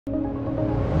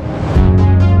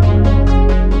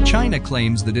China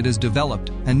claims that it has developed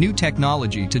a new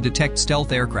technology to detect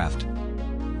stealth aircraft.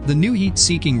 The new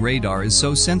heat-seeking radar is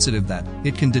so sensitive that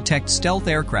it can detect stealth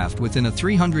aircraft within a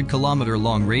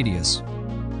 300-kilometer-long radius.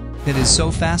 It is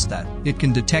so fast that it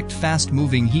can detect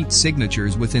fast-moving heat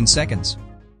signatures within seconds.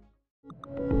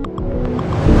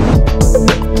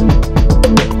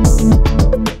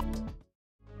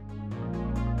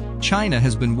 China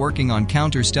has been working on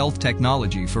counter-stealth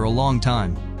technology for a long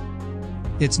time.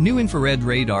 Its new infrared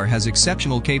radar has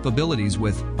exceptional capabilities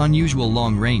with unusual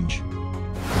long range.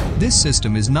 This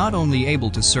system is not only able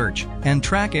to search and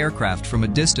track aircraft from a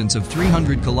distance of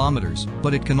 300 kilometers,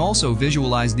 but it can also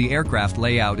visualize the aircraft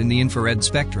layout in the infrared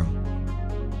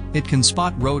spectrum. It can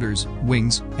spot rotors,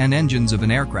 wings, and engines of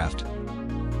an aircraft.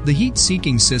 The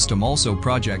heat-seeking system also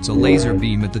projects a laser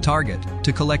beam at the target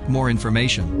to collect more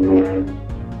information.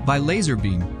 By laser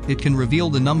beam, it can reveal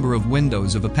the number of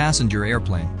windows of a passenger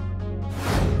airplane.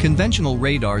 Conventional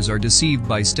radars are deceived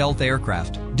by stealth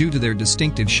aircraft due to their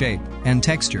distinctive shape and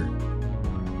texture.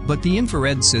 But the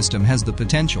infrared system has the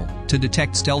potential to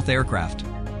detect stealth aircraft.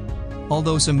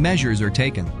 Although some measures are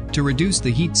taken to reduce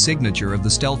the heat signature of the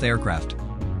stealth aircraft.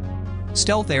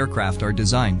 Stealth aircraft are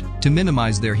designed to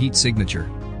minimize their heat signature.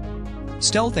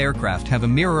 Stealth aircraft have a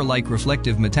mirror-like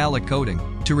reflective metallic coating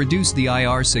to reduce the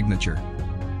IR signature.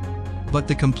 But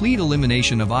the complete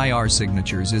elimination of IR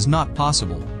signatures is not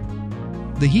possible.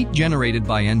 The heat generated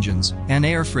by engines and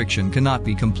air friction cannot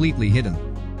be completely hidden.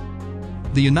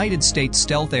 The United States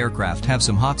stealth aircraft have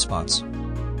some hotspots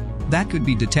that could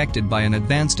be detected by an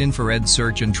advanced infrared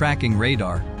search and tracking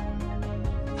radar.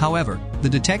 However, the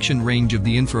detection range of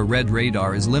the infrared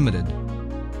radar is limited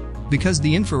because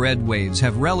the infrared waves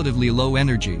have relatively low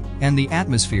energy and the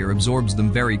atmosphere absorbs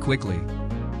them very quickly.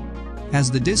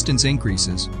 As the distance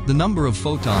increases, the number of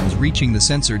photons reaching the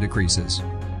sensor decreases.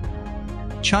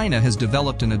 China has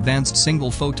developed an advanced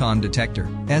single photon detector,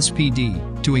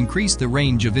 SPD, to increase the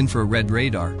range of infrared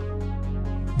radar.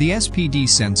 The SPD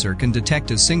sensor can detect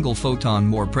a single photon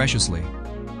more preciously.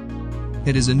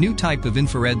 It is a new type of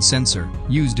infrared sensor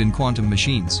used in quantum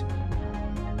machines.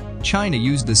 China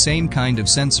used the same kind of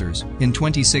sensors in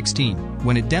 2016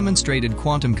 when it demonstrated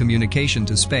quantum communication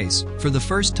to space for the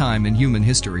first time in human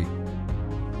history.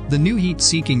 The new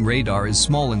heat-seeking radar is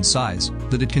small in size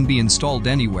that it can be installed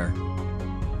anywhere.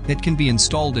 It can be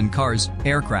installed in cars,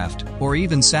 aircraft, or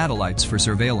even satellites for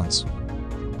surveillance.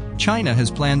 China has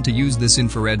planned to use this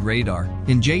infrared radar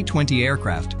in J-20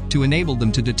 aircraft to enable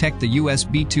them to detect the US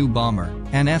B-2 bomber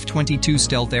and F-22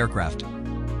 stealth aircraft.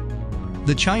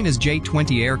 The China's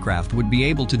J-20 aircraft would be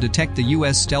able to detect the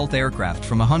US stealth aircraft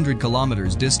from 100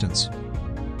 kilometers distance.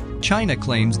 China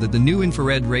claims that the new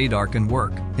infrared radar can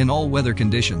work in all weather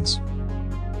conditions,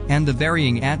 and the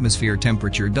varying atmosphere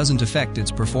temperature doesn't affect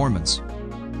its performance.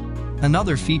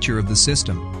 Another feature of the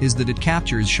system is that it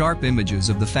captures sharp images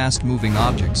of the fast-moving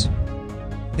objects.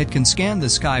 It can scan the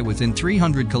sky within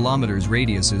 300 kilometers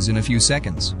radiuses in a few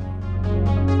seconds.